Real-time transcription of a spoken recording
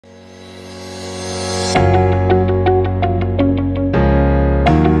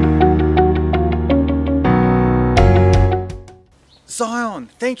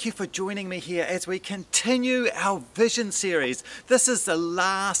Thank you for joining me here as we continue our Vision series. This is the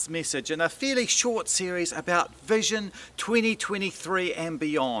last message in a fairly short series about Vision 2023 and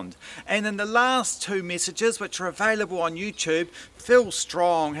beyond. And in the last two messages, which are available on YouTube, Phil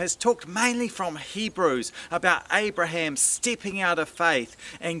Strong has talked mainly from Hebrews about Abraham stepping out of faith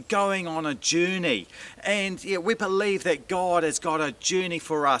and going on a journey. And yeah, we believe that God has got a journey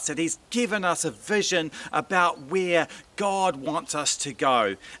for us, and He's given us a vision about where God wants us to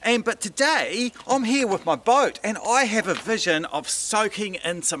go. But today I'm here with my boat, and I have a vision of soaking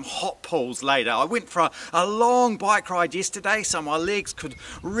in some hot pools later. I went for a long bike ride yesterday, so my legs could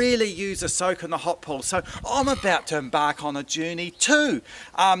really use a soak in the hot pool. So I'm about to embark on a journey too,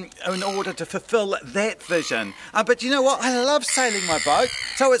 in order to fulfill that vision. But you know what? I love sailing my boat,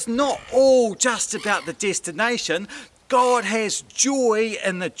 so it's not all just about the destination. God has joy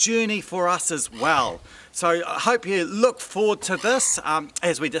in the journey for us as well. So I hope you look forward to this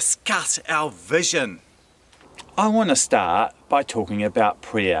as we discuss our vision. I want to start by talking about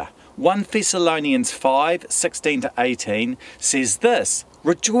prayer. 1 Thessalonians 5:16-18 says this: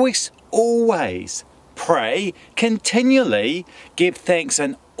 "Rejoice always, pray continually, give thanks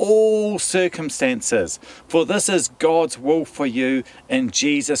in all circumstances, for this is God's will for you in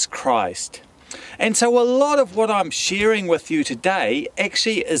Jesus Christ." And so a lot of what I'm sharing with you today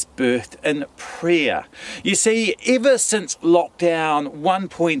actually is birthed in prayer. You see, ever since lockdown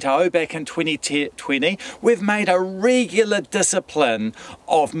 1.0 back in 2020, we've made a regular discipline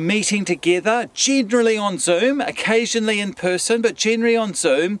of meeting together, generally on Zoom, occasionally in person, but generally on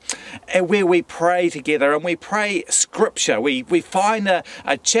Zoom, where we pray together and we pray scripture. We find a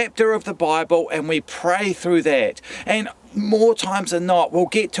chapter of the Bible and we pray through that. And more times than not, we'll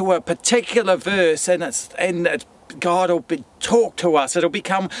get to a particular verse and God will talk to us. It'll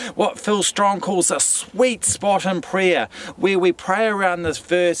become what Phil Strong calls a sweet spot in prayer, where we pray around this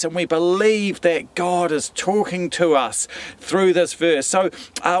verse and we believe that God is talking to us through this verse. So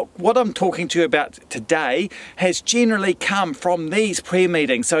what I'm talking to you about today has generally come from these prayer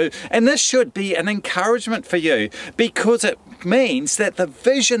meetings. And this should be an encouragement for you, because it means that the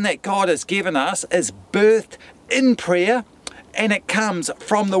vision that God has given us is birthed in prayer, and it comes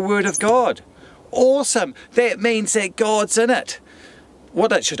from the Word of God. Awesome. That means that God's in it.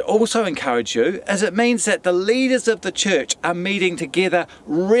 What it should also encourage you is it means that the leaders of the church are meeting together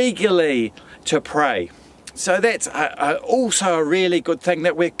regularly to pray. So that's also a really good thing,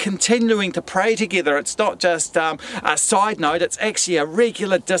 that we're continuing to pray together. It's not just a side note, it's actually a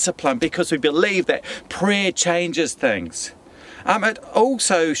regular discipline, because we believe that prayer changes things. It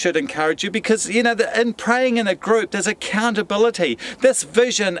also should encourage you because, you know, in praying in a group, there's accountability. This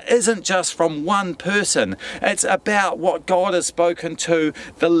vision isn't just from one person. It's about what God has spoken to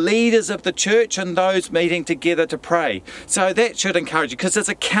the leaders of the church and those meeting together to pray. So that should encourage you, because there's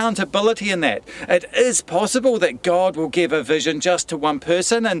accountability in that. It is possible that God will give a vision just to one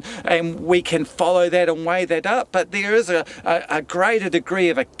person and we can follow that and weigh that up, but there is a greater degree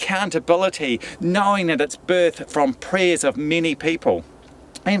of accountability, knowing that it's birthed from prayers of many people.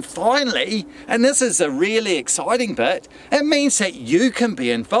 And finally, and this is a really exciting bit, it means that you can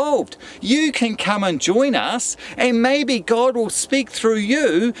be involved. You can come and join us, and maybe God will speak through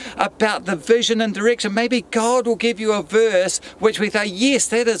you about the vision and direction. Maybe God will give you a verse which we say, yes,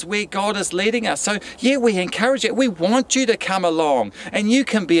 that is where God is leading us. So yeah, we encourage it. We want you to come along, and you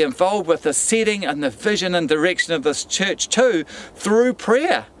can be involved with the setting and the vision and direction of this church too through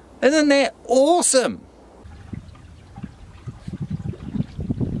prayer. Isn't that awesome?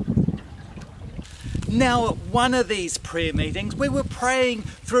 Now, at one of these prayer meetings, we were praying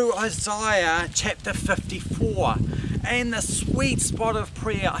through Isaiah chapter 54, and the sweet spot of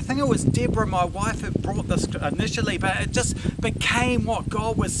prayer, I think it was Deborah, my wife, who brought this initially, but it just became what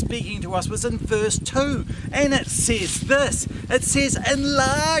God was speaking to us, was in verse 2, and it says this, it says,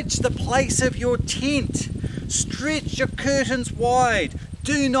 "Enlarge the place of your tent, stretch your curtains wide,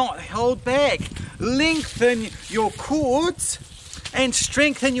 do not hold back, lengthen your cords, and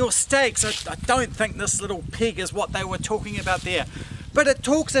strengthen your stakes." I don't think this little pig is what they were talking about there, but it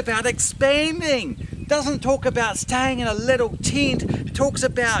talks about expanding. It doesn't talk about staying in a little tent. It talks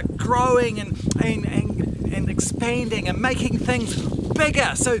about growing and expanding and making things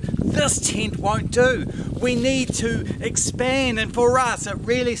bigger. So this tent won't do. We need to expand, and for us it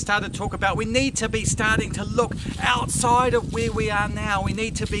really started to talk about we need to be starting to look outside of where we are now. We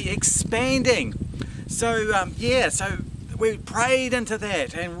need to be expanding. So we prayed into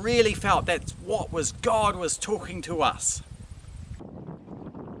that and really felt that's what God was talking to us.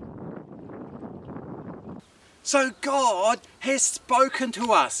 So God has spoken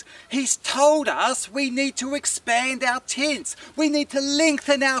to us. He's told us we need to expand our tents. We need to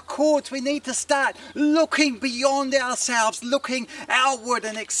lengthen our cords. We need to start looking beyond ourselves, looking outward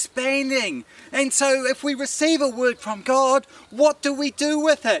and expanding. And so if we receive a word from God, what do we do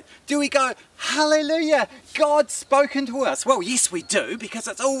with it? Do we go, hallelujah, God's spoken to us? Well, yes, we do, because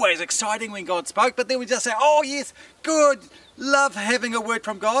it's always exciting when God spoke, but then we just say, oh yes, good, love having a word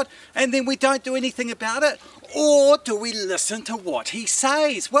from God, and then we don't do anything about it? Or do we listen to what he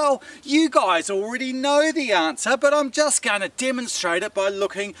says? Well, you guys already know the answer, but I'm just going to demonstrate it by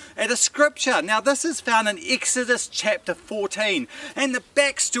looking at a scripture. Now, this is found in Exodus chapter 14, and the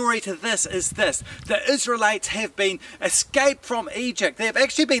backstory to this is this. The Israelites have been escaped from Egypt. They've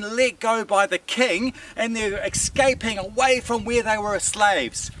actually been let go by the king, and they're escaping away from where they were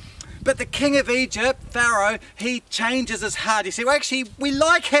slaves. But the king of Egypt, Pharaoh, he changes his heart. He said, well, actually, we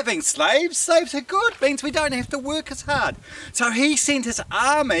like having slaves. Slaves are good. It means we don't have to work as hard. So he sent his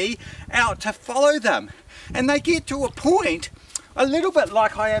army out to follow them. And they get to a point, a little bit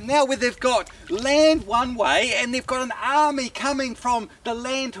like I am now, where they've got land one way and they've got an army coming from the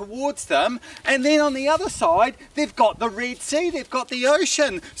land towards them. And then on the other side, they've got the Red Sea. They've got the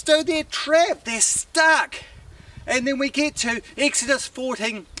ocean. So they're trapped. They're stuck. And then we get to Exodus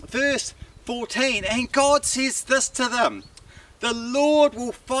 14, verse 14, and God says this to them: the Lord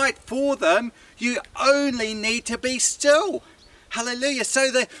will fight for them, you only need to be still. Hallelujah. So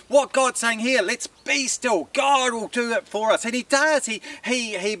what God's saying here, let's be still. God will do it for us. And he does. He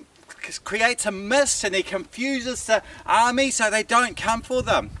creates a mist and he confuses the army so they don't come for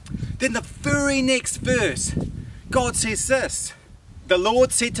them. Then the very next verse, God says this: the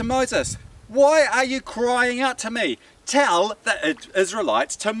Lord said to Moses, why are you crying out to me? Tell the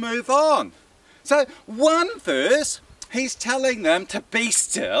Israelites to move on. So one verse, he's telling them to be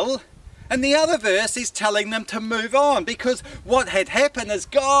still, and the other verse is telling them to move on, because what had happened is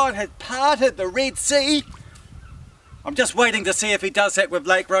God had parted the Red Sea. I'm just waiting to see if he does that with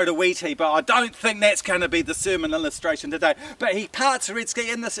Lake Rotawiti, but I don't think that's going to be the sermon illustration today. But he parts the Red Sea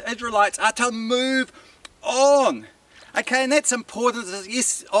and the Israelites are to move on. Okay, and that's important,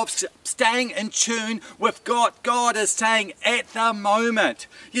 yes, of staying in tune with what God is saying at the moment.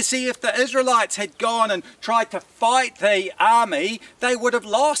 You see, if the Israelites had gone and tried to fight the army, they would have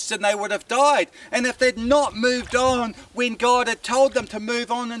lost and they would have died. And if they'd not moved on when God had told them to move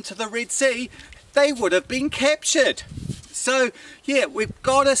on into the Red Sea, they would have been captured. So, yeah, we've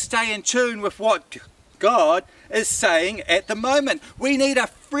got to stay in tune with what God is saying at the moment. We need a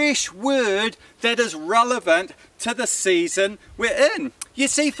fresh word that is relevant to the season we're in. You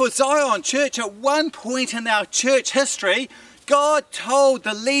see, for Zion Church, at one point in our church history, God told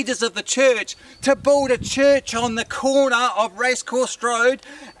the leaders of the church to build a church on the corner of Racecourse Road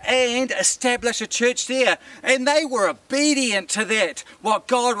and establish a church there. And they were obedient to that, what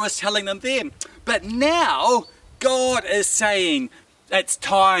God was telling them then. But now, God is saying, it's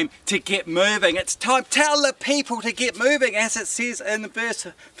time to get moving. It's time. Tell the people to get moving, as it says in verse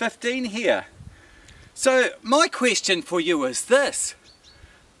 15 here. So my question for you is this: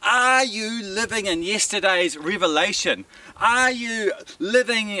 are you living in yesterday's revelation? Are you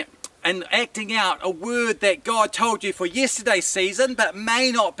living and acting out a word that God told you for yesterday's season but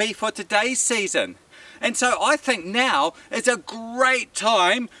may not be for today's season? And so I think now is a great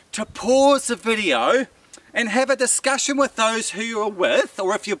time to pause the video and have a discussion with those who you're with,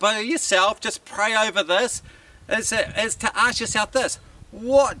 or if you're by yourself, just pray over this, is to ask yourself this: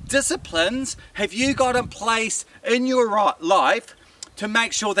 what disciplines have you got in place in your life to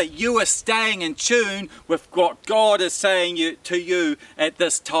make sure that you are staying in tune with what God is saying to you at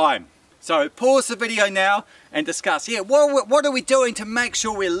this time? So pause the video now and discuss, what are we doing to make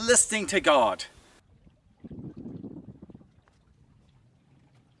sure we're listening to God?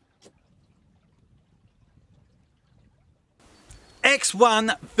 Acts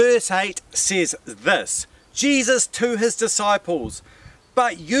 1 verse 8 says this: Jesus to his disciples,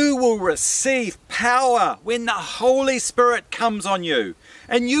 but you will receive power when the Holy Spirit comes on you,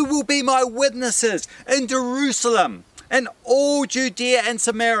 and you will be my witnesses in Jerusalem and all Judea and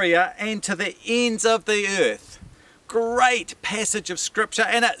Samaria and to the ends of the earth. Great passage of scripture,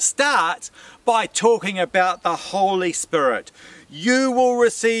 and it starts by talking about the Holy Spirit. You will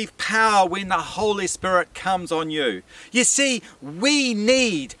receive power when the Holy Spirit comes on you. You see, we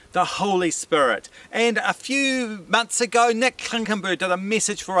need the Holy Spirit. And a few months ago, Nick Klinkenberg did a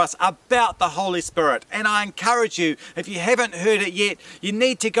message for us about the Holy Spirit. And I encourage you, if you haven't heard it yet, you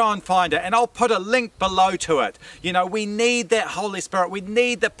need to go and find it. And I'll put a link below to it. You know, we need that Holy Spirit. We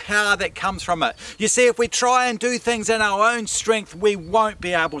need the power that comes from it. You see, if we try and do things in our own strength, we won't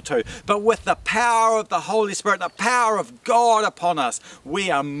be able to. But with the power of the Holy Spirit, the power of God upon us, we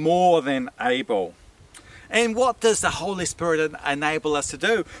are more than able. And what does the Holy Spirit enable us to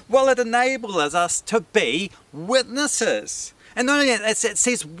do? Well, it enables us to be witnesses. And not only that, it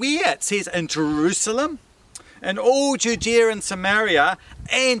says where? It says in Jerusalem, in all Judea and Samaria,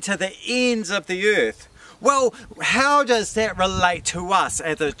 and to the ends of the earth. Well, how does that relate to us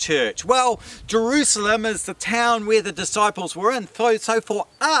as a church? Well, Jerusalem is the town where the disciples were in. So for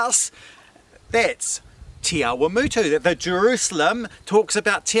us, that's Te Awamutu. The Jerusalem talks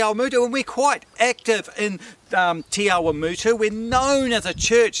about Te Awamutu, and we're quite active in Te Awamutu. We're known as a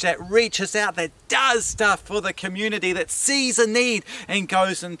church that reaches out, that does stuff for the community, that sees a need and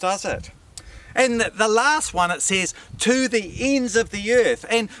goes and does it. And the last one, it says to the ends of the earth,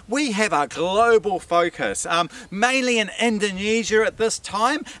 and we have a global focus, mainly in Indonesia at this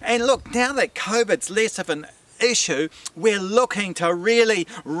time. And look, now that COVID's less of an issue, we're looking to really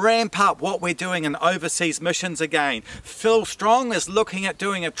ramp up what we're doing in overseas missions again. Phil Strong is looking at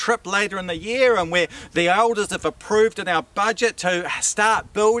doing a trip later in the year, and where the elders have approved in our budget to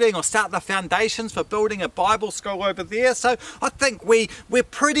start building or start the foundations for building a Bible school over there. So I think we're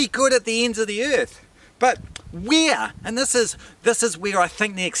pretty good at the ends of the earth. But where, and this is where I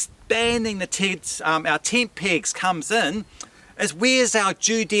think the expanding the tents, our tent pegs comes in, is where's our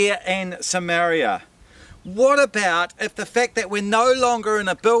Judea and Samaria? What about if the fact that we're no longer in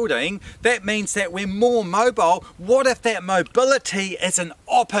a building, that means that we're more mobile? What if that mobility is an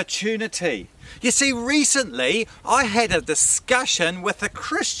opportunity? You see, recently I had a discussion with a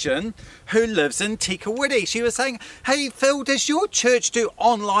Christian who lives in Tikawiti. She was saying, hey Phil, does your church do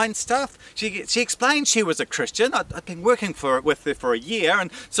online stuff? She explained she was a Christian. I'd been working with her for a year,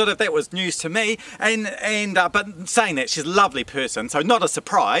 and sort of that was news to me. But saying that, she's a lovely person, so not a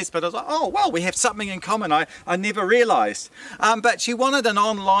surprise, but I was like, oh well, we have something in common I never realised. But she wanted an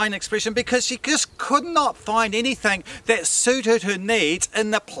online expression because she just could not find anything that suited her needs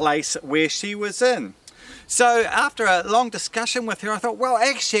in the place where she was in. So after a long discussion with her, I thought, well,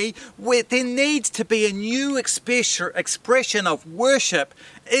 actually, there needs to be a new expression of worship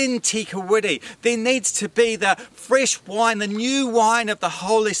in Tikawiti. There needs to be the fresh wine, the new wine of the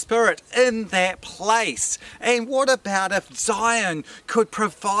Holy Spirit in that place. And what about if Zion could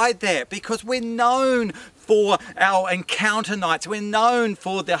provide that? Because we're known for our encounter nights, we're known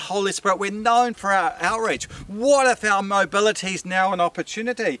for the Holy Spirit, we're known for our outreach. What if our mobility is now an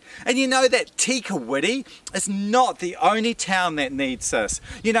opportunity? And you know that Tikawiti is not the only town that needs this.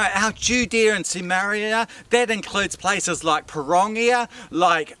 You know, our Judea and Samaria, that includes places like Parongia,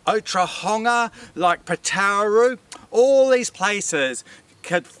 like Otrahonga, like Patauru. All these places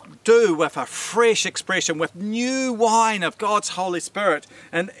could do with a fresh expression, with new wine of God's Holy Spirit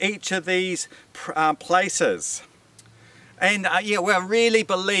in each of these places. And yeah, we really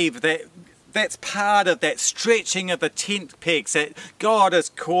believe that that's part of that stretching of the tent pegs that God is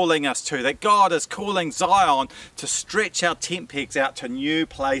calling us to, that God is calling Zion to stretch our tent pegs out to new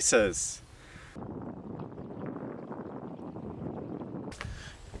places.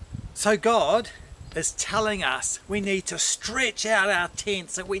 So God is telling us we need to stretch out our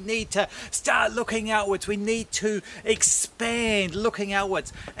tents, that we need to start looking outwards, we need to expand looking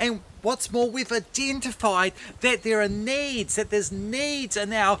outwards. And what's more, we've identified that there are needs, that there's needs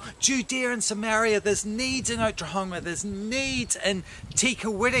in our Judea and Samaria, there's needs in Oklahoma, there's needs in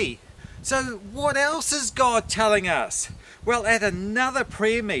Tikawiti. So what else is God telling us? Well, at another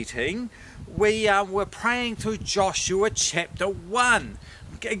prayer meeting, we were praying through Joshua chapter 1.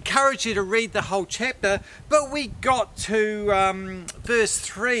 Encourage you to read the whole chapter, but we got to verse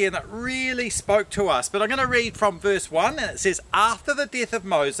 3 and it really spoke to us. But I'm going to read from verse 1, and it says, after the death of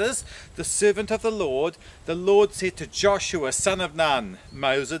Moses, the servant of the Lord said to Joshua, son of Nun,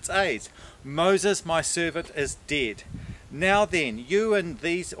 Moses' age, Moses, my servant, is dead. Now then, you and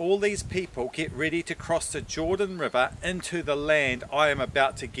all these people get ready to cross the Jordan River into the land I am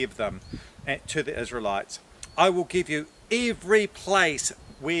about to give them, to the Israelites. I will give you every place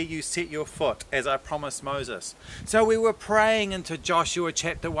where you set your foot, as I promised Moses. So we were praying into Joshua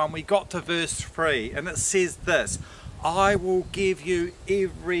chapter 1, we got to verse 3, and it says this, I will give you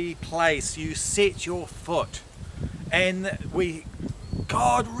every place you set your foot. And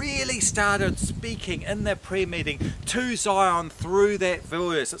God really started speaking in that prayer meeting to Zion through that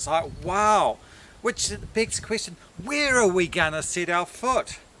verse. It's like, wow, which begs the question, where are we going to set our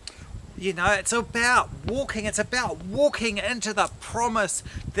foot? You know, it's about walking into the promise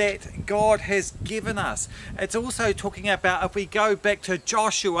that God has given us. It's also talking about, if we go back to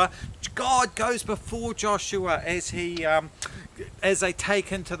Joshua, God goes before Joshua as they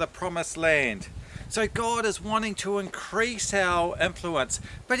take into the promised land. So God is wanting to increase our influence,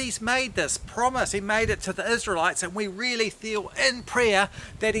 but he's made this promise. He made it to the Israelites, and we really feel in prayer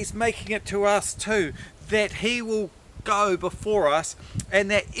that he's making it to us too, that he will go before us, and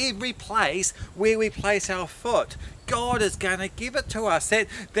that every place where we place our foot, God is going to give it to us. That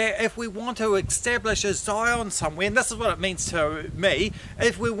if we want to establish a Zion somewhere, and this is what it means to me,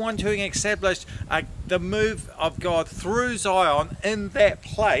 if we want to establish the move of God through Zion in that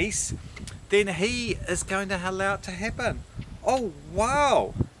place, then he is going to allow it to happen. Oh,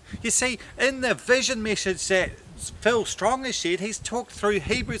 wow. You see, in the vision message that Phil Strong has shared, he's talked through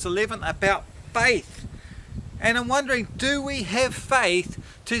Hebrews 11 about faith. And I'm wondering, do we have faith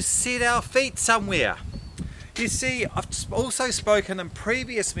to set our feet somewhere? You see, I've also spoken in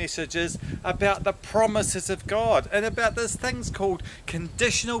previous messages about the promises of God and about these things called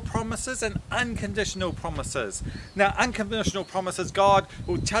conditional promises and unconditional promises. Now, unconditional promises, God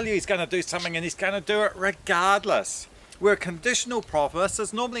will tell you he's going to do something and he's going to do it regardless. Where a conditional promise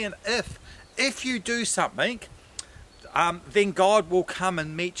is normally an if. If you do something, then God will come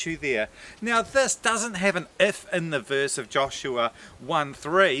and meet you there. Now this doesn't have an if in the verse of Joshua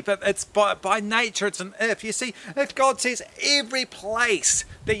 1:3, but it's by nature it's an if. You see, if God says every place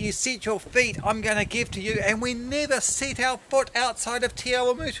that you set your feet I'm going to give to you, and we never set our foot outside of Te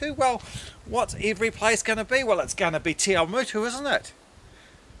Awamutu, well, what's every place going to be? Well, it's going to be Te Awamutu, isn't it?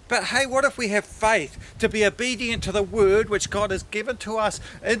 But hey, what if we have faith to be obedient to the word which God has given to us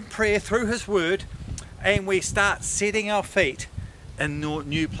in prayer through his word, and we start setting our feet in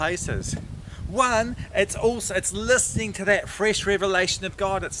new places? One, it's listening to that fresh revelation of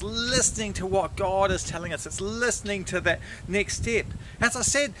God. It's listening to what God is telling us. It's listening to that next step. As I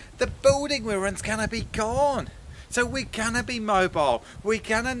said, the building we're in is going to be gone. So we're going to be mobile. We're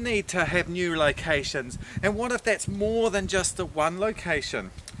going to need to have new locations. And what if that's more than just the one location?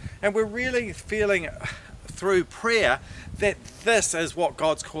 And we're really feeling through prayer that this is what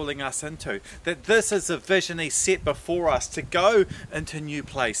God's calling us into, that this is a vision he's set before us to go into new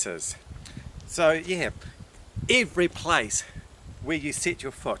places. So yeah, every place where you set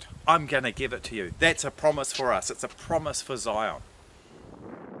your foot, I'm going to give it to you. That's a promise for us. It's a promise for Zion.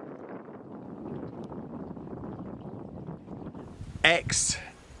 Acts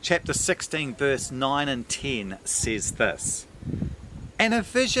chapter 16 verse 9 and 10 says this: "And a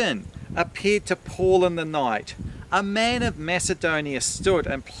vision appeared to Paul in the night. A man of Macedonia stood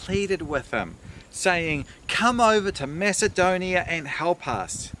and pleaded with him, saying, 'Come over to Macedonia and help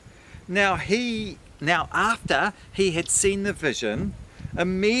us.' Now after he had seen the vision,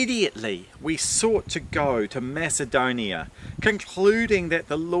 immediately we sought to go to Macedonia, concluding that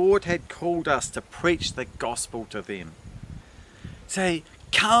the Lord had called us to preach the gospel to them." Say,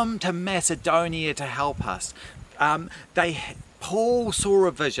 come to Macedonia to help us. Paul saw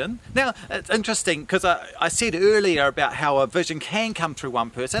a vision. Now, it's interesting because I said earlier about how a vision can come through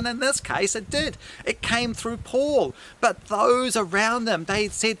one person. In this case, it did. It came through Paul. But those around him, they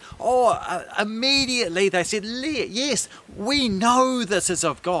said, immediately they said, yes, we know this is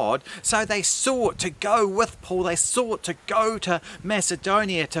of God. So they sought to go with Paul. They sought to go to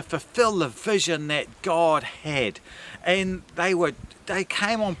Macedonia to fulfill the vision that God had. And they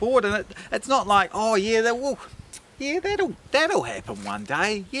came on board. And it's not like, that'll happen one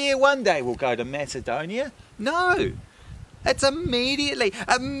day. Yeah, one day we'll go to Macedonia. No, it's immediately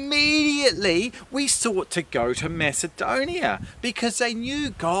we sought to go to Macedonia because they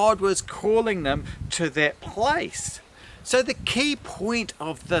knew God was calling them to that place. So the key point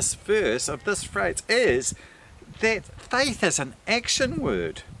of this verse, of this phrase, is that faith is an action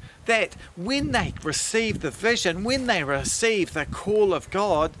word. That when they received the vision, when they received the call of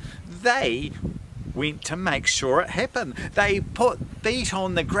God, they went to make sure it happened. They put feet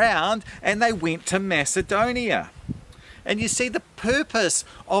on the ground and they went to Macedonia. And you see, the purpose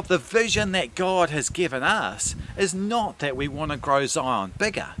of the vision that God has given us is not that we want to grow Zion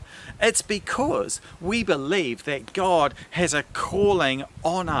bigger. It's because we believe that God has a calling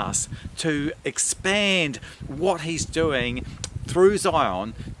on us to expand what he's doing through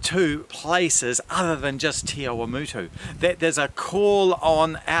Zion to places other than just Te Awamutu. That there's a call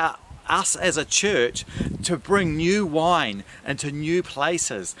on us as a church to bring new wine into new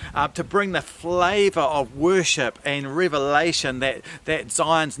places, to bring the flavour of worship and revelation that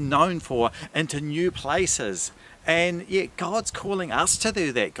Zion's known for into new places. And yet God's calling us to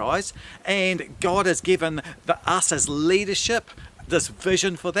do that, guys. And God has given us as leadership this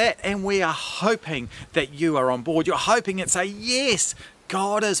vision for that, and we are hoping that you are on board. You're hoping and say, yes,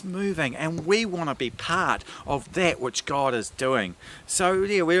 God is moving and we want to be part of that which God is doing. So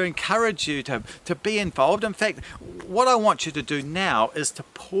yeah, we encourage you to be involved. In fact, what I want you to do now is to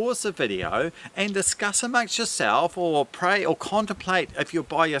pause the video and discuss amongst yourself, or pray or contemplate if you're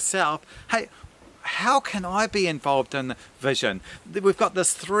by yourself, hey, how can I be involved in vision? We've got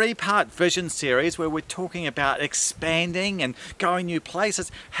this 3-part vision series where we're talking about expanding and going new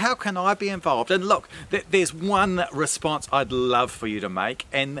places. How can I be involved? And look, there's one response I'd love for you to make,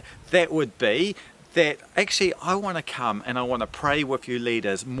 and that would be that actually I want to come and I want to pray with you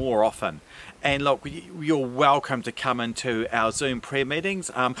leaders more often. And look, you're welcome to come into our Zoom prayer meetings.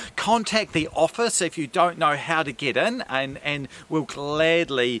 Contact the office if you don't know how to get in, and we'll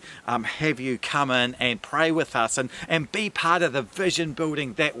gladly have you come in and pray with us and be part of the vision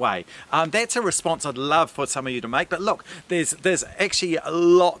building that way. That's a response I'd love for some of you to make. But look, there's actually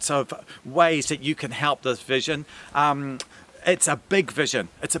lots of ways that you can help this vision. It's a big vision.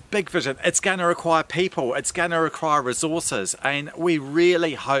 It's a big vision. It's going to require people. It's going to require resources. And we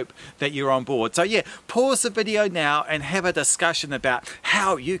really hope that you're on board. So yeah, pause the video now and have a discussion about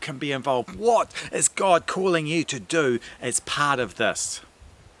how you can be involved. What is God calling you to do as part of this?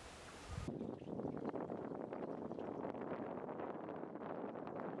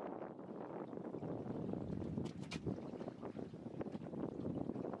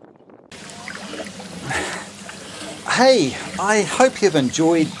 Hey, I hope you've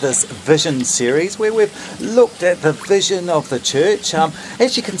enjoyed this vision series where we've looked at the vision of the church.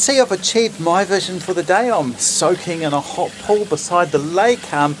 As you can see, I've achieved my vision for the day. I'm soaking in a hot pool beside the lake.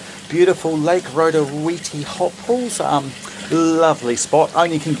 Beautiful Lake Rotowiti hot pools. Lovely spot,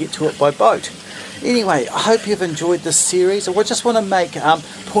 only can get to it by boat. Anyway, I hope you've enjoyed this series. I just want to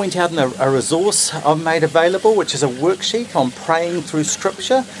point out a resource I've made available, which is a worksheet on praying through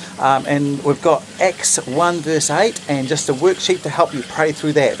Scripture. And we've got Acts 1 verse 8 and just a worksheet to help you pray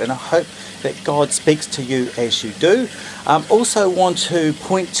through that. And I hope that God speaks to you as you do. Also want to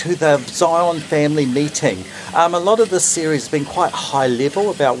point to the Zion family meeting. A lot of this series has been quite high level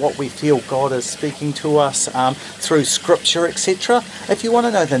about what we feel God is speaking to us through Scripture, etc. If you want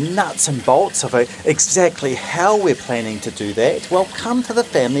to know the nuts and bolts of exactly how we're planning to do that, well, come to the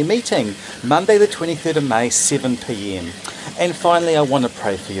family meeting, Monday the 23rd of May, 7 p.m. And finally, I want to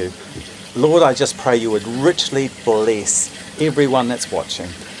pray for you. Lord, I just pray you would richly bless everyone that's watching,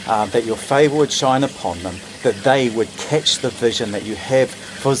 that your favour would shine upon them, that they would catch the vision that you have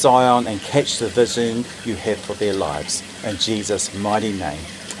for Zion and catch the vision you have for their lives. In Jesus' mighty name,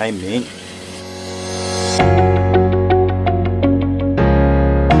 amen.